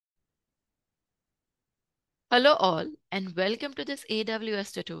Hello all and welcome to this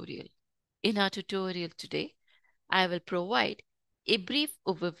AWS tutorial. In our tutorial today, I will provide a brief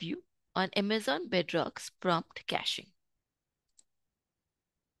overview on Amazon Bedrock's prompt caching.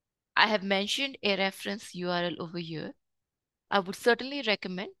 I have mentioned a reference URL over here. I would certainly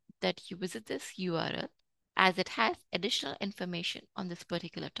recommend that you visit this URL as it has additional information on this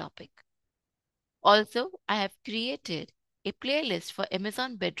particular topic. Also, I have created a playlist for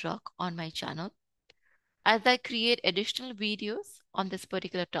Amazon Bedrock on my channel. As I create additional videos on this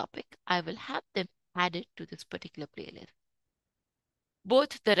particular topic, I will have them added to this particular playlist.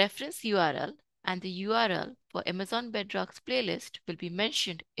 Both the reference URL and the URL for Amazon Bedrock's playlist will be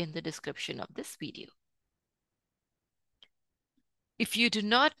mentioned in the description of this video. If you do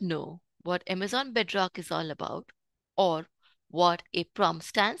not know what Amazon Bedrock is all about, or what a prompt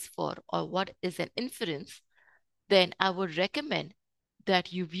stands for, or what is an inference, then I would recommend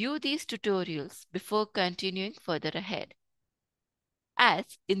that you view these tutorials before continuing further ahead.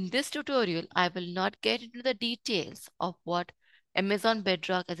 As in this tutorial, I will not get into the details of what Amazon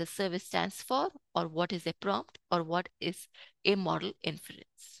Bedrock as a service stands for, or what is a prompt, or what is a model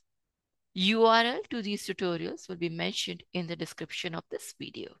inference. URL to these tutorials will be mentioned in the description of this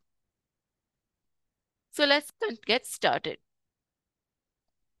video. So let's get started.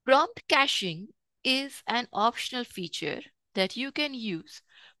 Prompt caching is an optional feature that you can use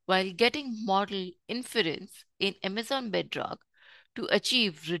while getting model inference in Amazon Bedrock to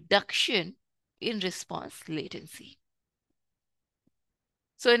achieve reduction in response latency.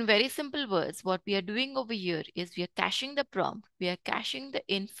 So in very simple words, what we are doing over here is we are caching the prompt, we are caching the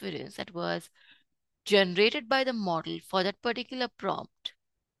inference that was generated by the model for that particular prompt.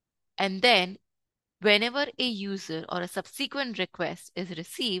 And then whenever a user or a subsequent request is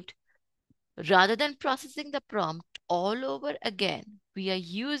received, rather than processing the prompt all over again, we are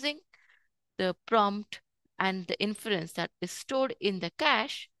using the prompt and the inference that is stored in the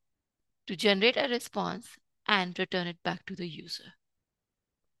cache to generate a response and return it back to the user.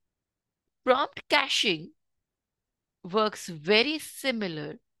 Prompt caching works very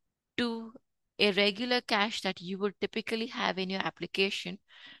similar to a regular cache that you would typically have in your application,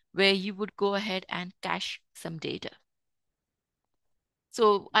 where you would go ahead and cache some data.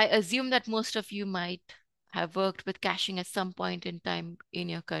 So I assume that most of you might have worked with caching at some point in time in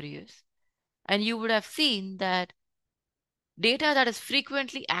your careers. And you would have seen that data that is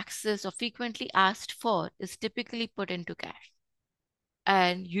frequently accessed or frequently asked for is typically put into cache.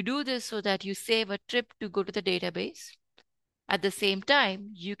 And you do this so that you save a trip to go to the database. At the same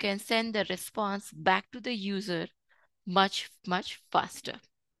time, you can send the response back to the user much, much faster.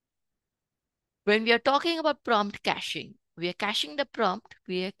 When we are talking about prompt caching, we are caching the prompt,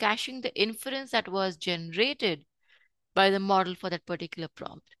 we are caching the inference that was generated by the model for that particular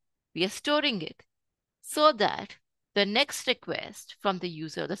prompt. We are storing it so that the next request from the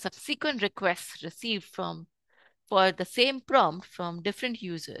user, the subsequent requests received for the same prompt from different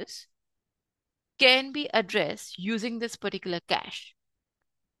users can be addressed using this particular cache.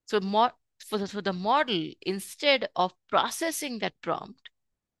 So the model, instead of processing that prompt,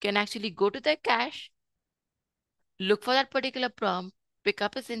 can actually go to the cache, look for that particular prompt, pick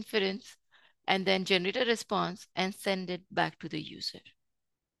up its inference, and then generate a response and send it back to the user.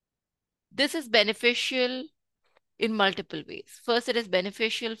 This is beneficial in multiple ways. First, it is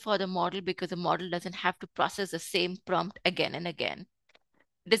beneficial for the model because the model doesn't have to process the same prompt again and again.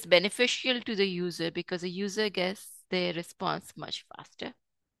 It is beneficial to the user because the user gets their response much faster.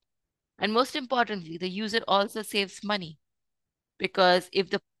 And most importantly, the user also saves money because if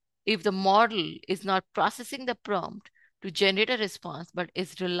the model is not processing the prompt to generate a response but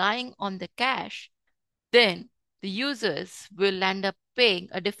is relying on the cache, then the users will end up paying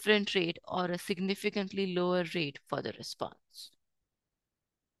a different rate or a significantly lower rate for the response.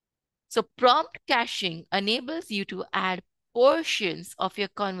 So prompt caching enables you to add portions of your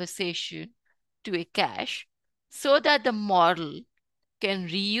conversation to a cache so that the model can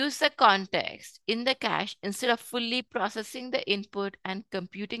reuse the context in the cache instead of fully processing the input and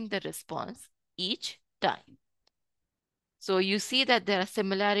computing the response each time. So you see that there are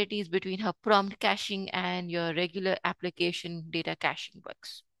similarities between how prompt caching and your regular application data caching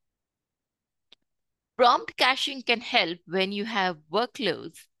works. Prompt caching can help when you have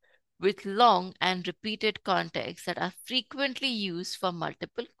workloads with long and repeated contexts that are frequently used for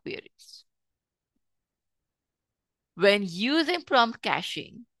multiple queries. When using prompt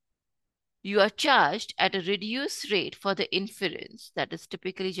caching, you are charged at a reduced rate for the inference that is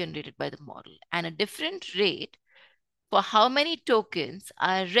typically generated by the model and a different rate for how many tokens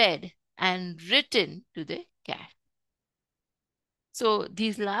are read and written to the cache. So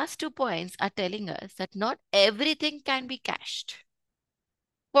these last 2 points are telling us that not everything can be cached.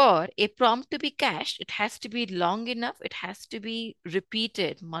 For a prompt to be cached, it has to be long enough. It has to be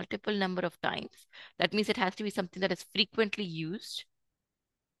repeated multiple number of times. That means it has to be something that is frequently used.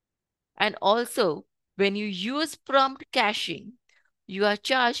 And also, when you use prompt caching, you are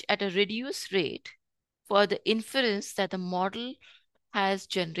charged at a reduced rate for the inference that the model has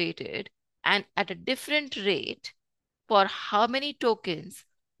generated and at a different rate for how many tokens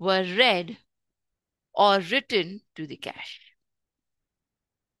were read or written to the cache.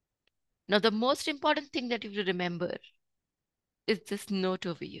 Now, the most important thing that you have to remember is this note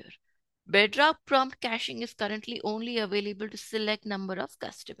over here. Bedrock prompt caching is currently only available to select number of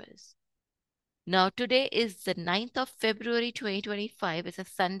customers. Now, today is the 9th of February 2025. It's a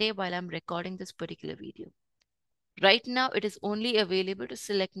Sunday while I'm recording this particular video. Right now, it is only available to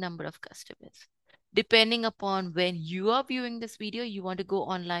select number of customers. Depending upon when you are viewing this video, you want to go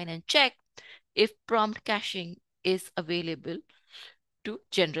online and check if prompt caching is available to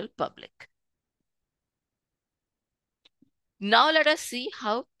general public. Now let us see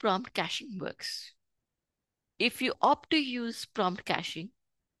how prompt caching works. If you opt to use prompt caching,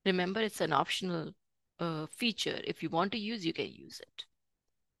 remember it's an optional feature. If you want to use, you can use it.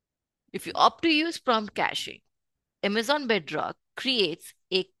 If you opt to use prompt caching, Amazon Bedrock creates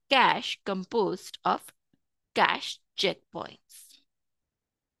a cache composed of cache checkpoints.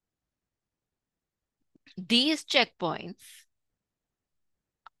 These checkpoints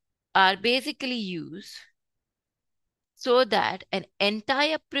are basically used so that an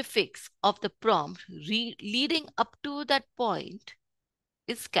entire prefix of the prompt leading up to that point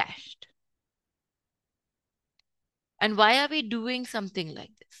is cached. And why are we doing something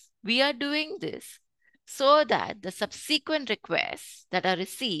like this? We are doing this so that the subsequent requests that are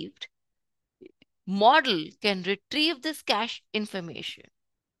received, model can retrieve this cache information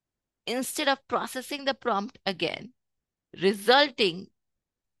instead of processing the prompt again, resulting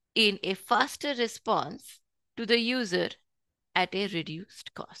in a faster response to the user at a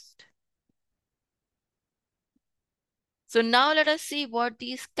reduced cost. So now let us see what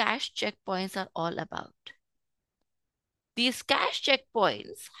these cache checkpoints are all about. These cache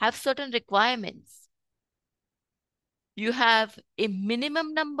checkpoints have certain requirements. You have a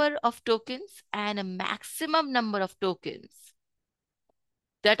minimum number of tokens and a maximum number of tokens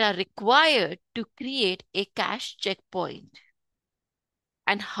that are required to create a cache checkpoint.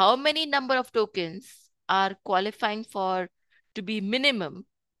 And how many number of tokens are qualifying for to be minimum,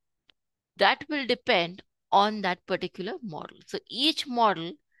 that will depend on that particular model. So each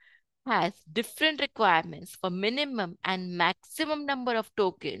model has different requirements for minimum and maximum number of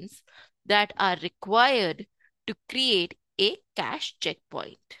tokens that are required to create a cache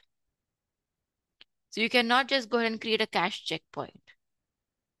checkpoint. So you cannot just go ahead and create a cache checkpoint.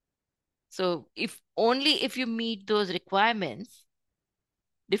 So only if you meet those requirements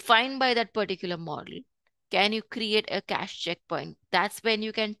defined by that particular model, can you create a cache checkpoint. That's when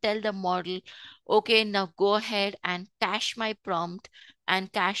you can tell the model, okay, now go ahead and cache my prompt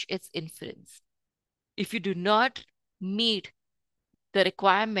and cache its inference. If you do not meet the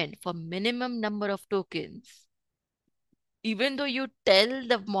requirement for minimum number of tokens, even though you tell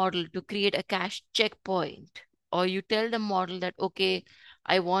the model to create a cache checkpoint, or you tell the model that, okay,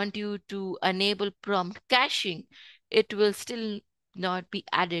 I want you to enable prompt caching, it will still not be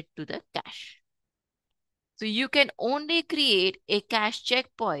added to the cache. So you can only create a cache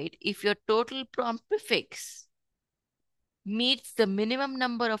checkpoint if your total prompt prefix meets the minimum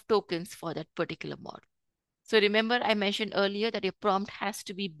number of tokens for that particular model. So remember, I mentioned earlier that your prompt has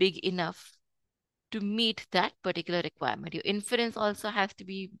to be big enough to meet that particular requirement. Your inference also has to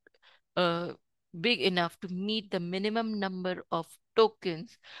be big enough to meet the minimum number of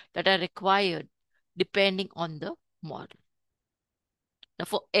tokens that are required depending on the model. Now,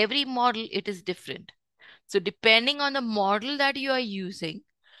 for every model, it is different. So depending on the model that you are using,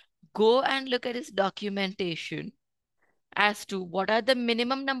 go and look at its documentation as to what are the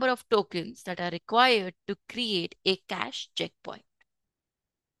minimum number of tokens that are required to create a cache checkpoint.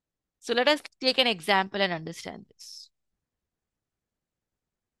 So let us take an example and understand this.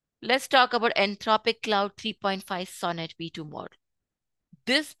 Let's talk about Anthropic Cloud 3.5 Sonnet V2 model.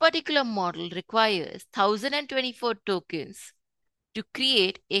 This particular model requires 1024 tokens to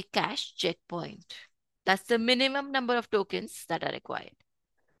create a cache checkpoint. That's the minimum number of tokens that are required.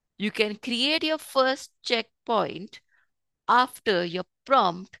 You can create your first checkpoint after your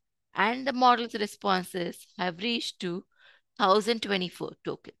prompt and the model's responses have reached to 1024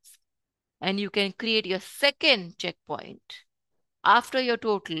 tokens. And you can create your second checkpoint after your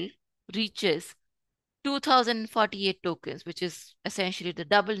total reaches 2048 tokens, which is essentially the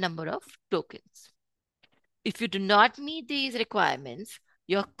double number of tokens. If you do not meet these requirements,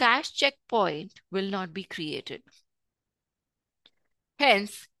 your cache checkpoint will not be created.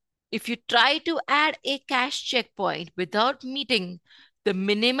 Hence, if you try to add a cache checkpoint without meeting the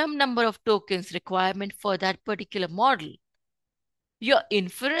minimum number of tokens requirement for that particular model, your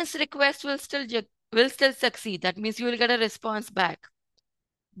inference request will still succeed. That means you will get a response back.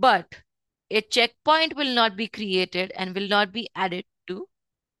 But a checkpoint will not be created and will not be added to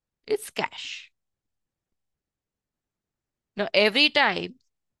its cache. Now, every time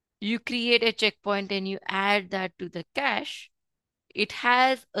you create a checkpoint and you add that to the cache, it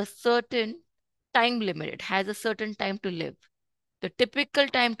has a certain time limit. It has a certain time to live. The typical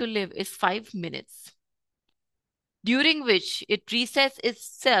time to live is 5 minutes, during which it resets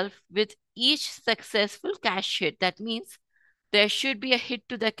itself with each successful cache hit. That means there should be a hit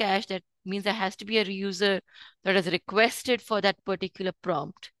to the cache. That means there has to be a user that is requested for that particular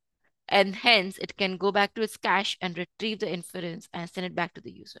prompt. And hence, it can go back to its cache and retrieve the inference and send it back to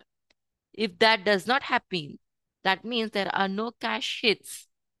the user. If that does not happen, that means there are no cache hits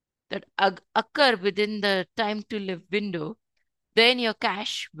that occur within the time to live window, then your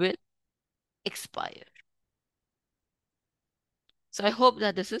cache will expire. So I hope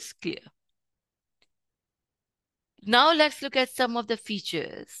that this is clear. Now let's look at some of the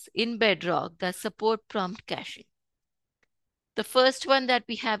features in Bedrock that support prompt caching. The first one that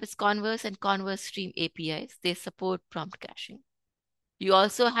we have is Converse and Converse Stream APIs. They support prompt caching. You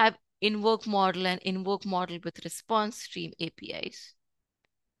also have Invoke Model and Invoke Model with Response Stream APIs.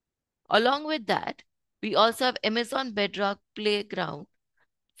 Along with that, we also have Amazon Bedrock Playground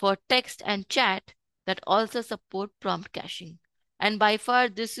for text and chat that also support prompt caching. And by far,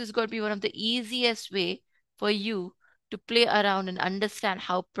 this is going to be one of the easiest way for you to play around and understand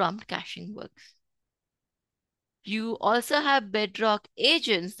how prompt caching works. You also have Bedrock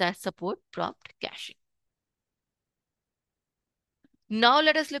agents that support prompt caching. Now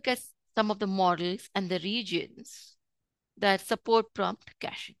let us look at some of the models and the regions that support prompt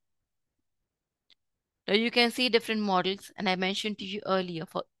caching. Now you can see different models, and I mentioned to you earlier,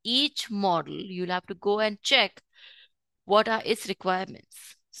 for each model, you'll have to go and check what are its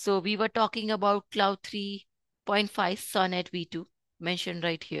requirements. So we were talking about Cloud 3.5 Sonnet v2 mentioned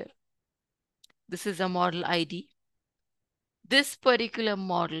right here. This is a model ID. This particular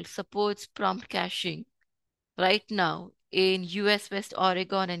model supports prompt caching right now in US West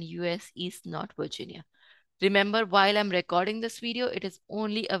Oregon and US East North Virginia. Remember, while I'm recording this video, it is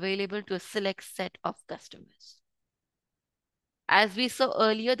only available to a select set of customers. As we saw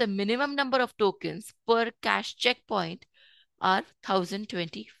earlier, the minimum number of tokens per cache checkpoint are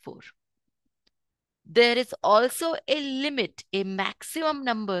 1024. There is also a limit, a maximum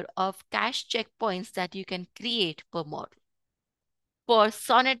number of cache checkpoints that you can create per model. For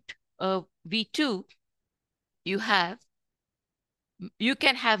Sonnet v2, you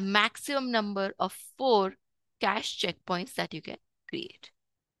can have maximum number of 4 cache checkpoints that you can create.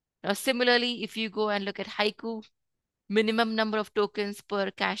 Now, similarly, if you go and look at Haiku, minimum number of tokens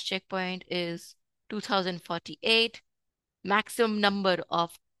per cache checkpoint is 2048. Maximum number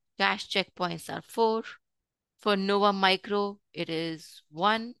of cache checkpoints are 4. For Nova Micro, it is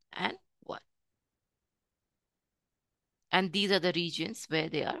 1 and 1. And these are the regions where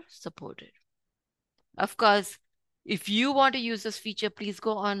they are supported. Of course, if you want to use this feature, please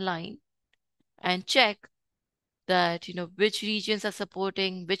go online and check that, which regions are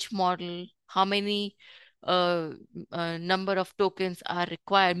supporting which model, how many number of tokens are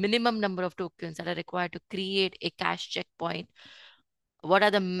required, minimum number of tokens that are required to create a cache checkpoint. What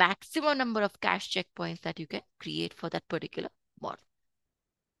are the maximum number of cache checkpoints that you can create for that particular model?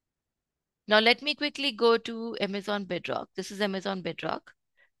 Now, let me quickly go to Amazon Bedrock. This is Amazon Bedrock.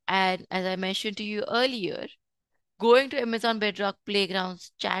 And as I mentioned to you earlier, going to Amazon Bedrock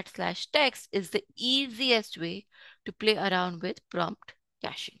Playgrounds chat/text is the easiest way to play around with prompt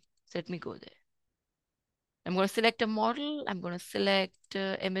caching. So let me go there. I'm going to select a model. I'm going to select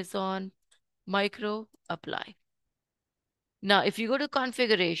Amazon Micro, apply. Now, if you go to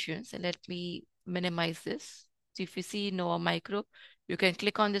configurations, and let me minimize this. So if you see Nova Micro, you can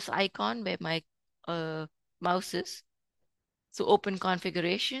click on this icon where my mouse is. So open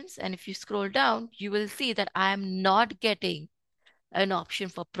configurations, and if you scroll down, you will see that I am not getting an option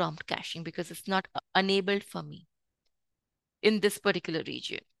for prompt caching because it's not enabled for me in this particular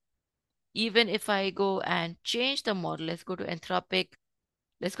region. Even if I go and change the model, let's go to Anthropic,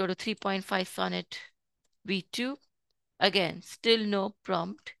 let's go to 3.5 Sonnet v2. Again, still no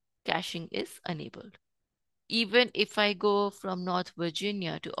prompt caching is enabled. Even if I go from North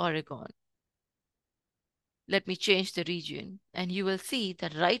Virginia to Oregon, Let me change the region, and you will see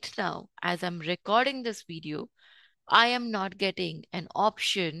that right now, as I'm recording this video, I am not getting an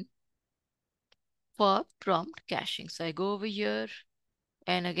option for prompt caching. So I go over here,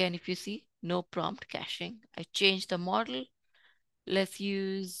 and again, if you see, no prompt caching. I change the model. Let's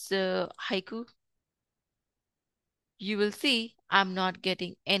use Haiku. You will see I'm not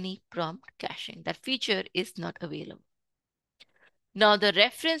getting any prompt caching. That feature is not available. Now the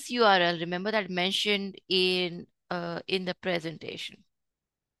reference URL, remember that mentioned in the presentation.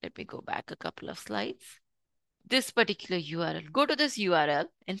 Let me go back a couple of slides. This particular URL, go to this URL.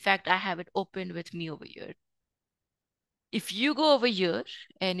 In fact, I have it opened with me over here. If you go over here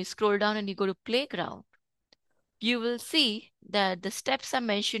and you scroll down and you go to playground, you will see that the steps are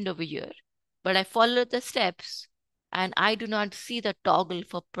mentioned over here, but I followed the steps and I do not see the toggle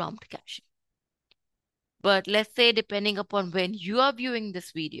for prompt caching. But let's say, depending upon when you are viewing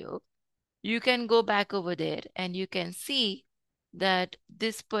this video, you can go back over there and you can see that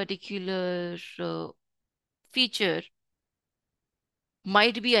this particular feature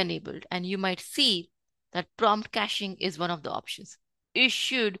might be enabled, and you might see that prompt caching is one of the options. It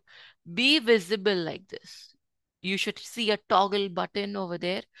should be visible like this. You should see a toggle button over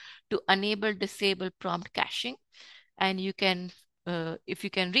there to enable disable prompt caching. And you can, if you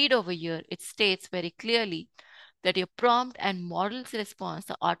can read over here, it states very clearly that your prompt and model's response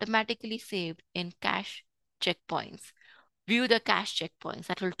are automatically saved in cache checkpoints. View the cache checkpoints.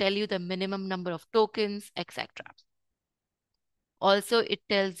 That will tell you the minimum number of tokens, etc. Also, it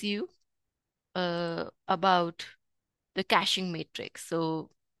tells you about the caching matrix. So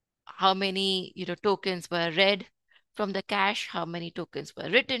how many tokens were read from the cache, how many tokens were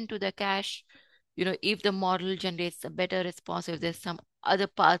written to the cache. If the model generates a better response, if there's some other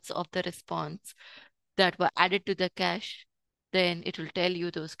parts of the response that were added to the cache, then it will tell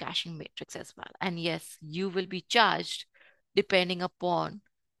you those caching matrix as well. And yes, you will be charged depending upon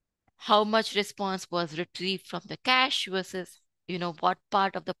how much response was retrieved from the cache versus what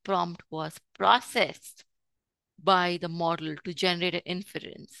part of the prompt was processed by the model to generate an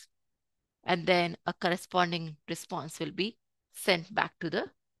inference. And then a corresponding response will be sent back to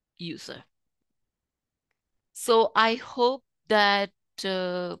the user. So I hope that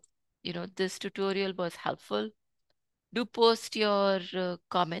this tutorial was helpful. Do post your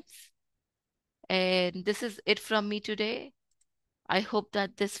comments. And this is it from me today. I hope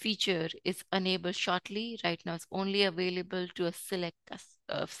that this feature is enabled shortly. Right now, it's only available to a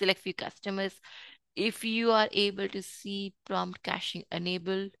select few customers. If you are able to see prompt caching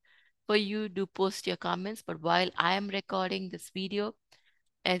enabled for you, do post your comments. But while I am recording this video,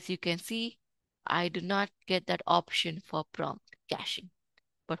 as you can see, I do not get that option for prompt caching.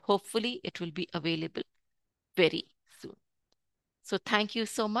 But hopefully, it will be available very soon. So thank you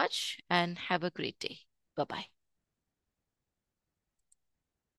so much and have a great day. Bye-bye.